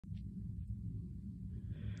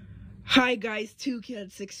Hi guys,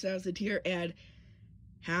 2Kid6000 here, and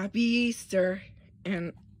happy Easter,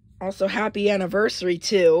 and also happy anniversary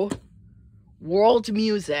to World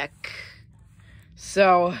Music.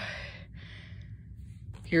 So,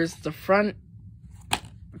 here's the front,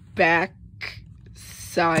 back,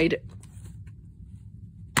 side,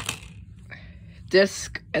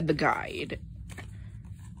 disc, and the guide.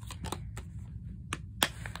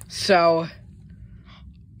 So,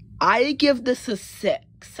 I give this a 6.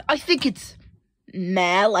 I think it's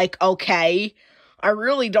meh, like, okay. I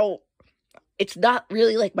really don't, it's not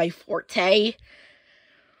really, like, my forte.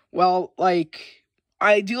 Well, like,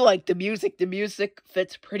 I do like the music. The music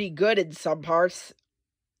fits pretty good in some parts.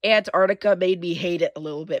 Antarctica made me hate it a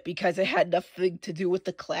little bit because it had nothing to do with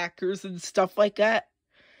the clackers and stuff like that.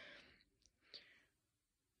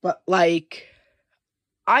 But, like,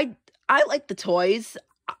 I like the toys.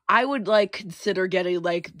 I would, like, consider getting,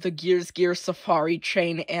 like, the Gear Safari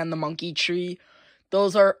Train and the Monkey Tree.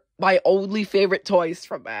 Those are my only favorite toys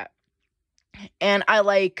from that. And I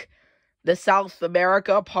like the South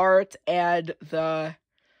America part and the,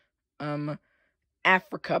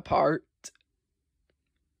 Africa part.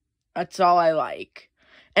 That's all I like.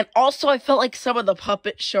 And also, I felt like some of the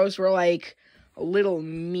puppet shows were, like, a little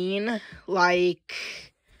mean. Like,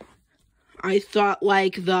 I thought,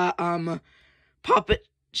 like, the, puppet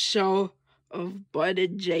show of Bud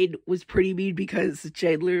and Jane was pretty mean because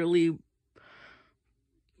Jane literally,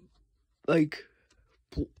 like,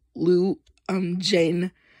 blew,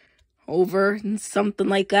 Jane over and something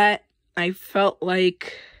like that. I felt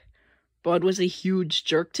like Bud was a huge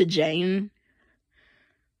jerk to Jane.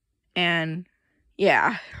 And,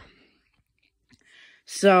 yeah.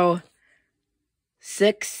 So,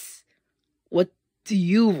 6, what do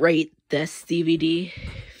you rate this DVD?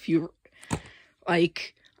 If you,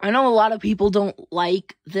 like, I know a lot of people don't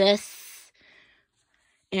like this,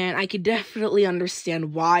 and I could definitely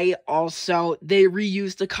understand why. Also, they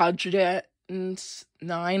reused the Contradance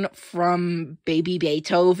 9 from Baby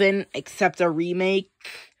Beethoven, except a remake,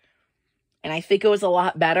 and I think it was a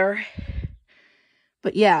lot better.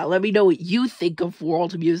 But yeah, let me know what you think of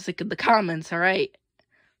World Music in the comments, alright?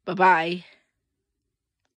 Bye-bye.